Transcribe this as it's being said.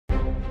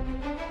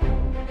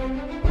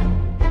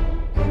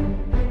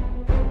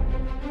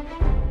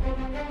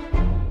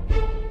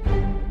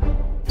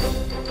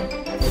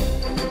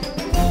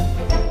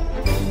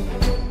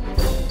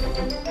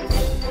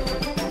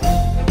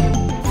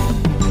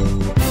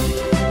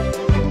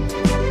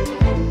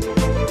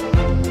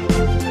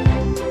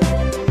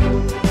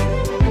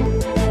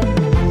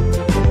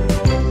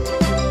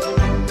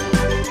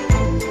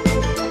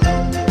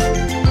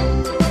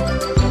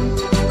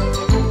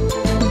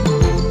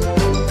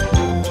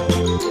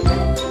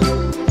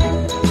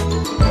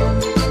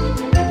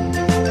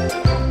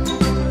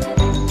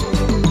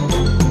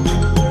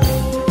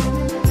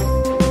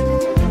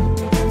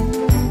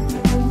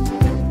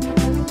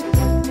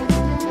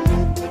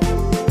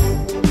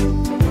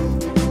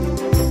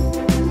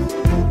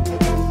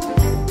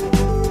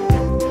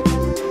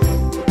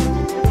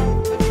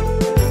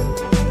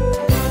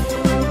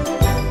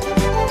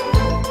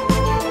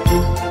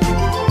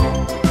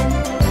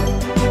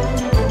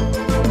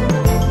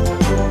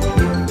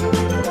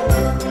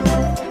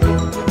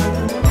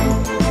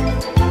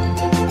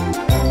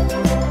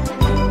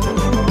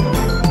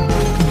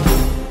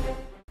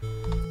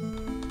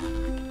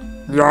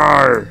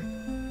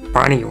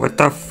Johnny, what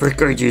the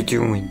frick are you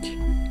doing?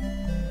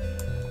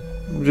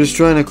 I'm just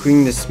trying to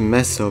clean this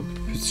mess up.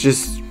 It's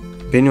just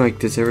been like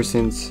this ever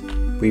since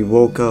we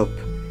woke up.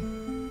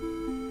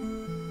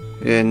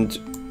 And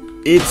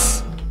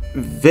it's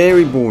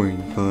very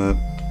boring, but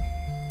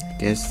I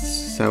guess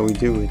this is how we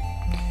do it.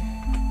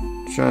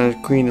 Trying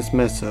to clean this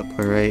mess up,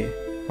 alright?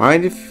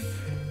 Mind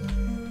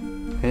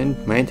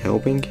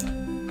helping?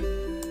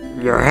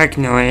 Yo, heck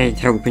no, I ain't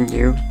helping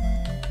you.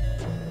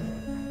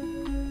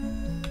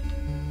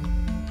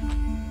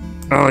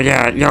 Oh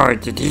yeah, yo,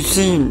 did you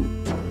see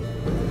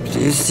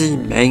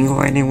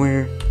Mango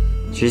anywhere?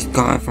 She's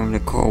gone from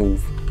the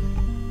cove.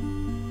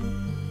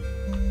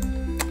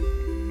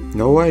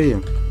 No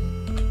idea.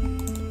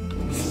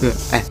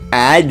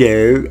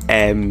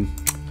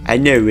 I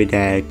know what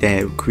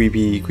that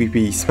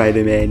creepy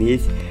Spider-Man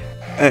is.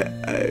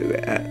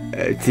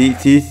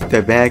 See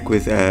the back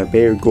with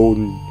bare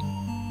golden.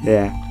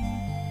 Yeah.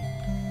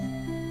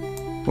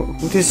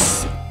 Who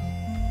just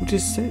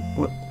said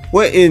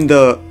what in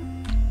the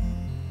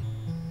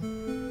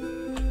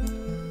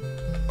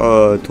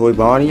Toy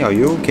Bonnie, are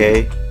you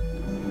okay?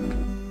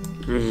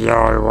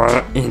 Yo,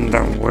 what in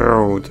the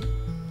world?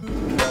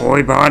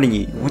 Toy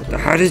Bonnie,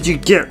 how did you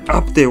get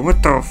up there?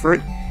 What the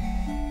frick?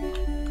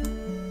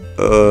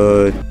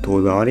 Toy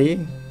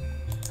Bonnie?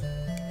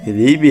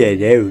 Leave me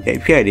alone. I'm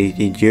trying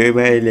to enjoy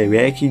my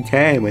relaxing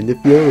time on the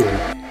floor.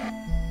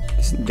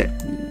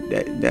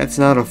 That's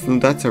not a floor,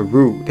 that's a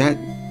roof. I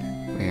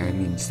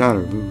mean, it's not a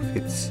roof,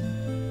 it's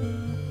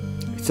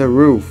a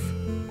roof.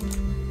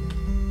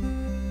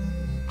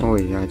 Oh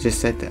yeah, I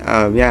just said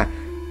that. Yeah.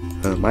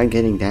 Mind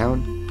getting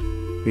down?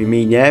 We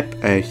mean yep?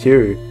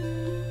 Sure.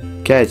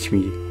 Catch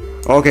me.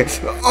 Okay.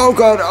 Oh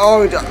god,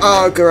 oh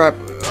crap.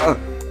 Oh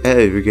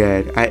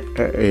god,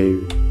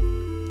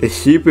 the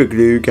super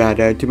glue got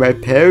onto my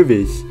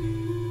pelvis.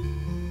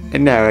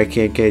 And now I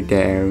can't get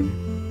down.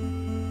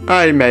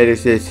 I might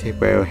as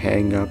well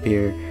hang up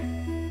here.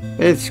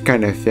 It's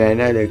kind of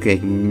fun. I look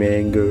like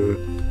Mango.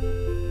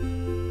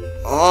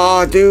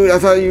 Oh, dude, I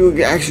thought you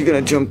were actually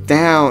gonna jump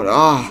down.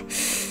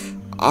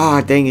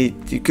 Oh, dang it.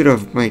 You could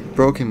have, like,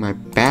 broken my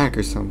back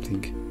or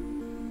something.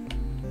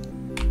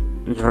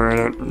 Yo, I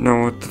don't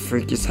know what the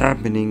freak is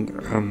happening.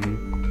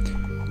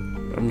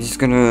 I'm just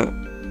gonna,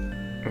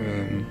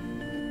 okay.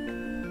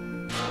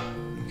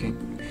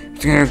 I'm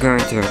just gonna go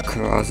into a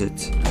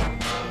closet.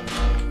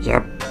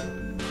 Yep.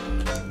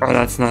 Oh,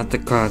 that's not the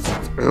closet.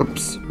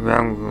 Oops,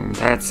 wrong room.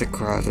 That's the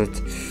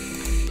closet.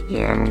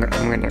 Yeah, I'm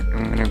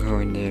gonna go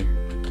in there.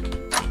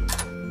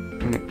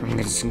 I'm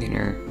just gonna go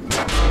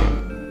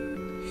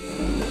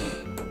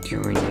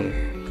in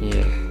there.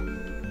 Yeah.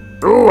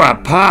 Ooh, a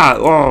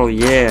pot. Oh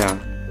yeah.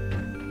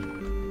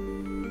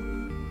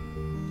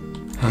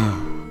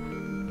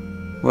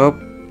 Well,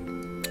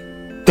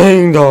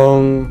 ding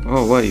dong.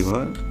 Oh wait,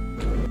 what?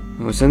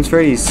 Well, since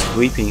Freddy's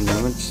sleeping, I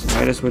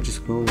might as well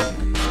just go to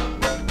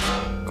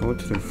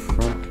the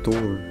front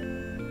door.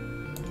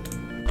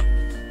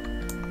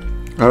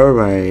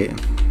 Alright.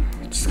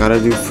 Just gotta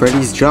do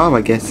Freddy's job,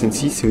 I guess,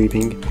 since he's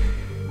sleeping.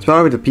 It's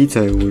probably the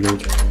pizza I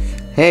ordered.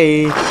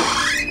 Hey!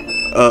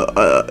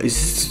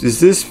 Is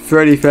this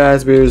Freddy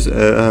Fazbear's?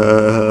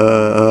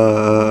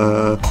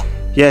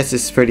 Yes,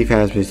 it's Freddy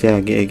Fazbear's. Yeah,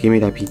 give me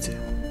that pizza.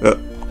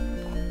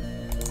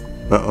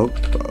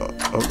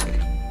 Okay.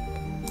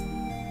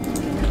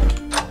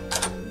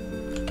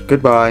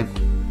 Goodbye.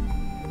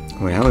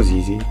 Oh, that was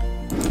easy.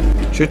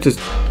 Should just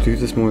do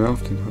this more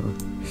often, huh?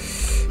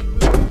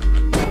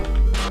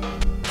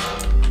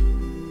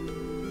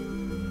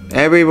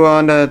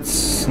 Everyone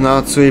that's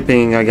not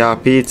sleeping, I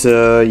got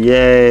pizza,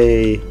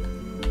 yay!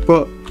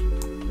 But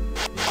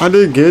I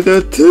didn't get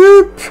a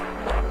tip.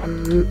 I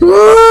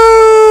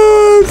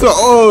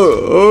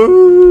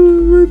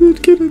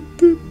didn't get a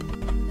tip.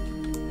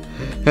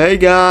 Hey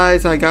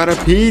guys, I got a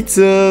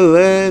pizza.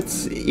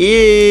 Let's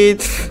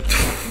eat.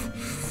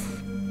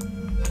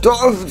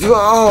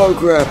 Oh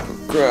crap!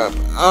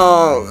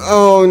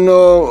 Oh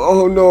no!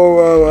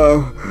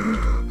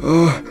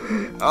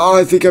 Oh,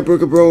 I think I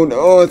broke a bone.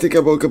 Oh, I think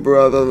I broke a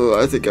brother.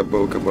 I think I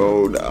broke a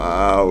bone.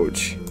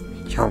 Ouch.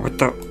 Yo, what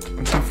the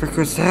frick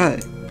was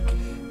that?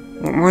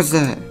 What was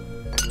that?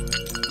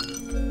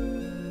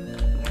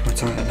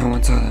 No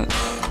one saw that.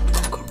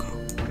 Go.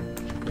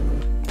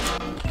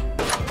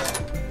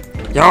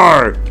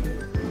 Yar!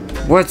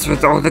 What's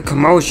with all the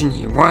commotion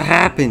here? What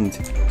happened?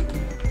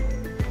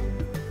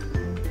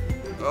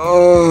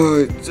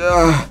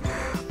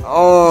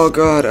 Oh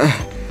god,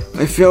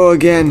 I fell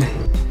again.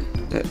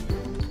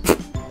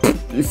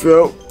 You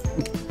fell?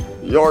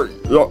 Yar.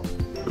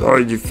 Oh,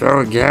 you fell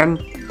again?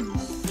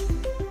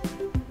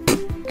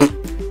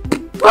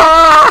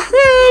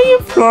 You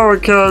fell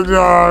again,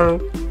 Yar.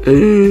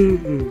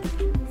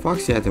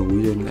 Foxy had a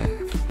weird laugh.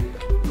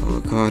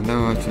 Oh god,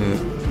 now I have to...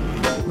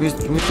 Where's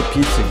the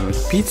pizza go?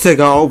 The pizza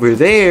got over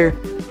there?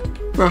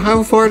 Bro,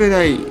 how far did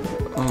I...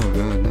 Oh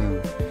god,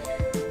 no.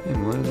 Yeah,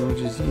 might as well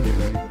just eat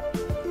it,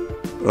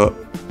 right?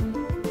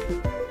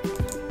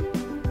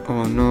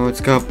 Oh no,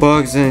 it's got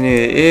bugs in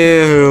it.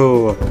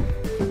 Ew.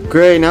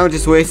 Great, now I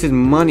just wasted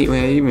money. Wait,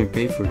 I didn't even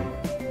pay for it.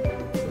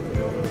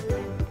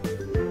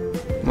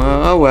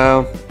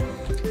 well.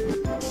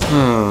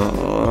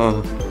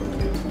 Oh,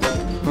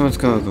 let's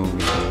go over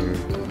here.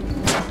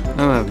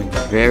 I'm having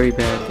a very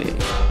bad day.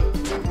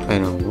 I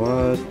know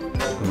what.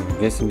 I'm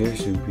guessing there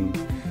should be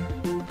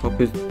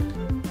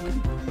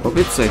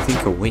puppets, I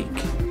think, awake.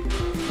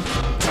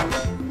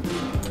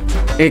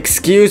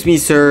 Excuse me,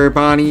 sir,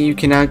 Bonnie, you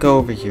cannot go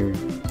over here.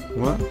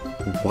 What?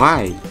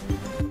 Why?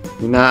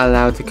 You're not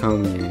allowed to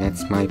come here.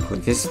 That's my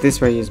place.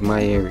 This right is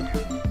my area.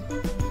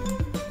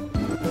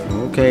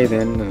 Okay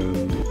then.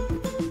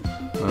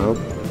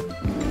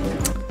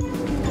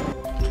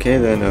 Okay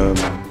then.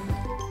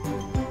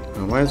 I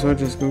might as well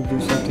just go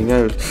do something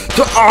else.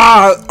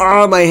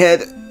 My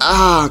head.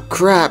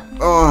 Crap.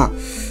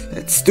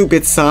 That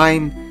stupid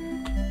sign.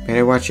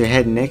 Better watch your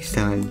head next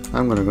time.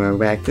 I'm gonna go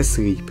back to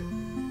sleep.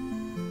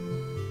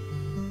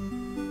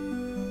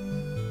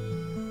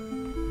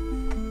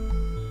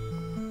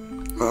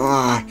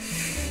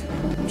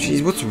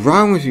 Jeez, what's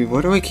wrong with me?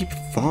 Why do I keep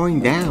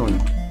falling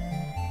down?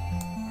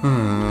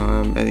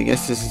 I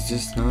guess this is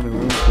just not a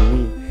room for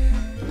me.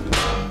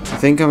 I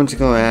think I'm just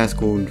gonna ask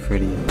Golden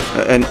Freddy.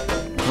 And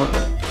what?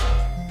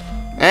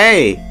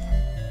 Hey!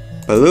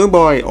 Balloon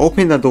Boy,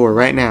 open the door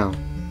right now.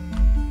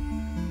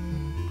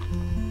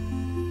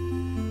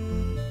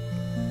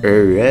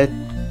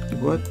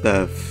 What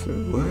the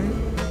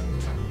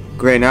what?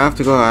 Great, now I have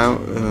to go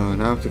out.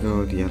 Now I have to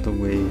go the other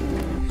way.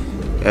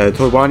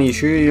 Toy Bonnie, you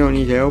sure you don't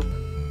need help?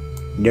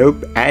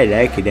 Nope, I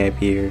like it up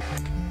here.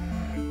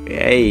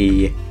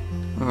 Hey.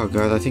 Oh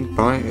god, I think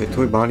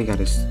Toy Bonnie got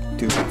a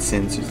stupid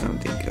sense or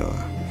something.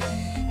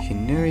 He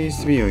never used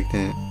to be like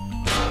that.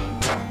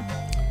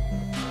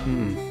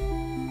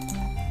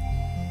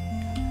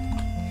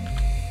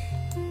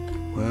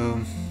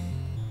 Well,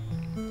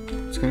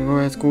 just gonna go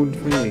ask Golden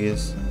Freddy, I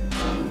guess.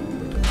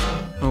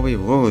 Oh wait,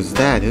 what was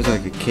that? It was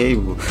like a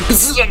cable.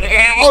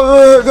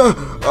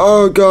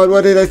 Oh god,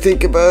 what did I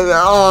think about it?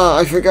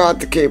 I forgot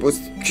the cables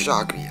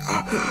shocked me.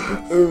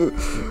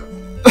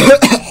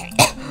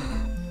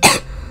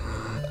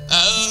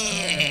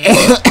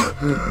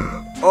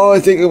 I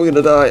think I'm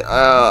gonna die.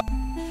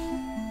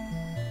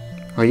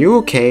 Are you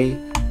okay?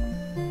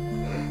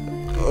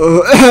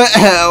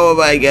 Oh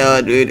my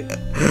god, dude.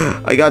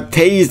 I got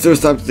tased or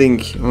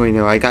something. Oh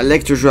no, I got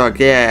electroshocked,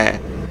 yeah.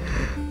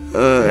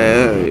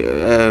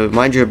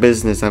 Mind your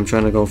business. I'm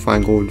trying to go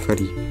find Golden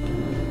Freddy.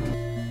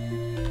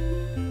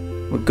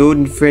 Well,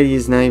 Golden Freddy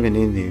is not even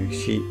in there.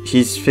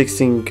 She's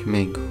fixing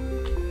Mango.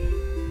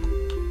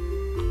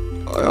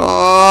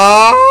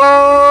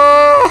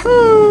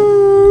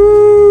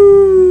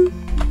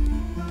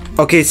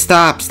 Okay,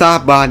 stop,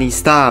 Bonnie,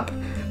 stop.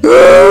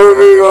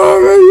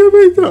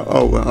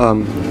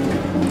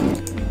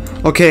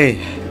 Okay,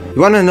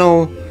 you wanna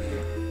know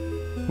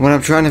what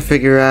I'm trying to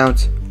figure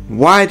out?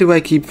 Why do I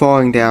keep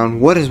falling down?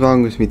 What is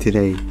wrong with me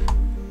today?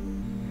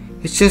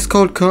 It's just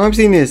called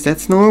clumsiness.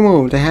 That's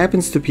normal. That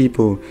happens to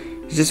people.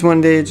 It's just one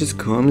day it's just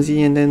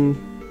clumsy and then...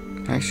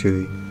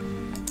 Actually...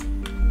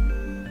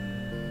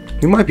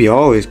 You might be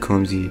always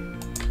clumsy.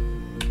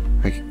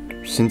 Like,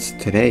 since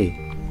today.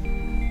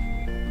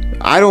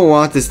 I don't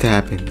want this to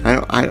happen.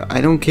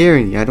 I don't care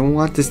any. I don't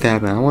want this to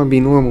happen. I want to be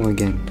normal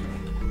again.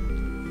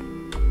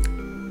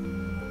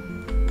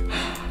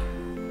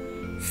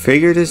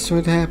 Figure this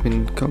would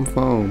happen. Come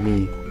follow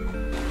me.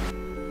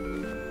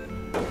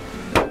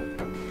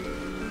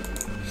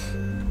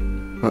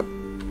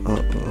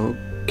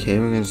 Okay,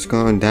 we're gonna just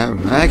go in that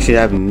room. Actually,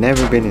 I've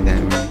never been in that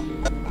room.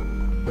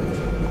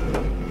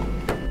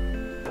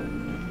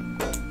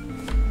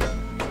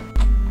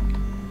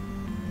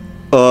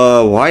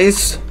 Why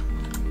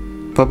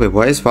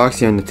is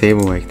Foxy on the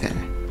table like that?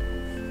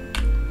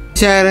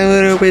 He's had a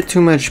little bit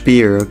too much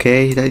beer,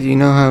 okay? That you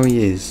know how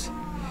he is.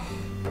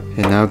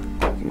 And now,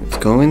 let's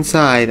go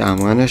inside. I'm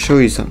gonna show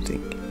you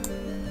something.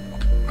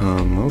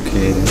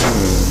 Okay.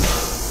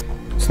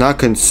 It's not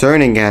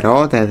concerning at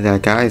all that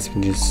that guy's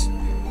been just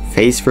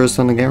face first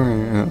on the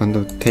camera, on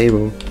the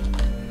table.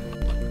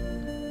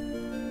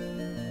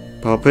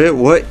 Puppet,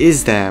 what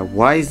is that?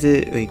 Why is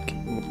it like...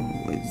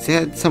 Is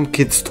that some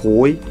kid's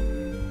toy?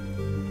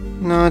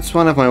 No, it's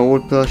one of my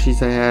old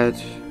plushies I had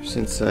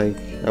since I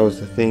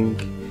was a thing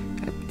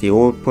at the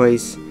old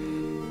place.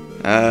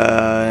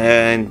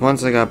 And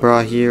once I got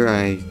brought here,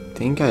 I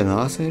think I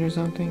lost it or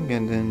something,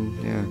 and then,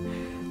 yeah.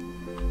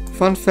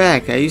 Fun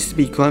fact, I used to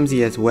be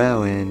clumsy as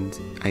well, and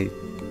I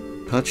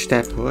touched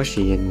that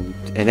plushie, and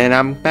then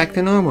I'm back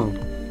to normal.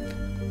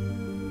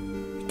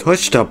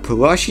 Touched a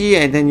plushie,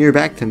 and then you're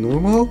back to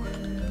normal?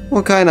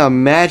 What kind of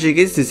magic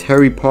is this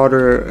Harry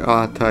Potter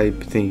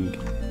type thing?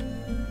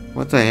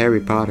 What's a Harry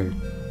Potter?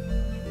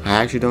 I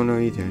actually don't know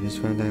either. I just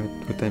found out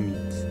what that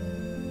means.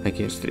 Like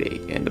yesterday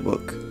in the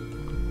book.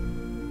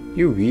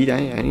 You read? I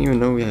didn't even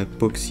know we had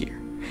books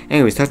here.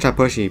 Anyways, touch that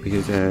plushie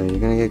because you're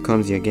gonna get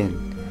clumsy again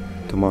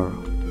tomorrow.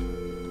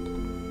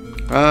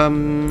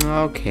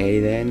 Okay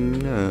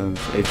then.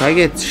 If I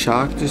get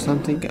shocked or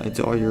something, it's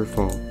all your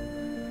fault.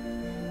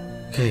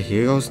 Okay,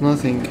 here goes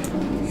nothing.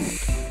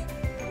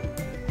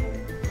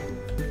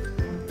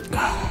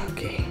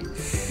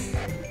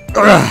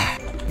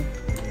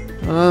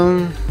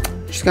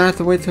 just gonna have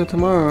to wait till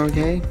tomorrow,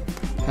 okay?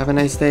 Have a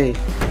nice day.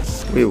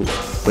 Wait,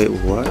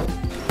 what?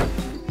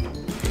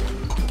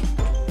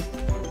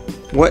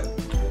 What?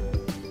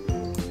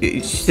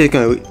 She's just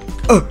gonna...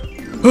 Oh,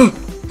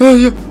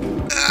 yeah.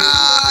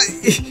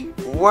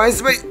 Why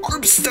is my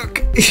arm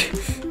stuck?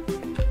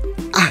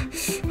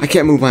 I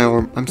can't move my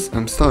arm.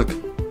 I'm stuck.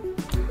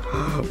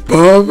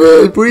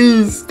 Bobby,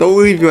 please don't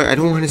leave me. I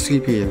don't want to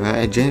sleep here.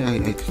 I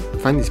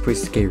find this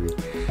place scary.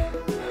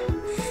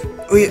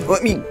 Wait,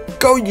 let me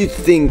go, you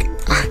think?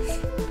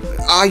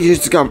 You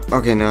just got...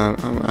 Okay, now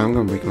I'm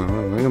gonna break my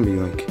arm. I'm gonna be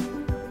like...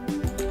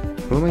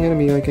 What am I gonna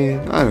be like?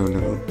 I don't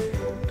know.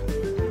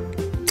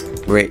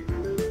 Wait.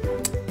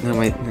 Now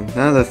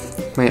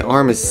my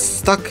arm is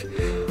stuck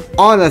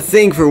on a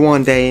thing for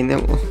one day. And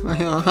then,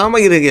 how am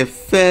I gonna get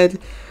fed?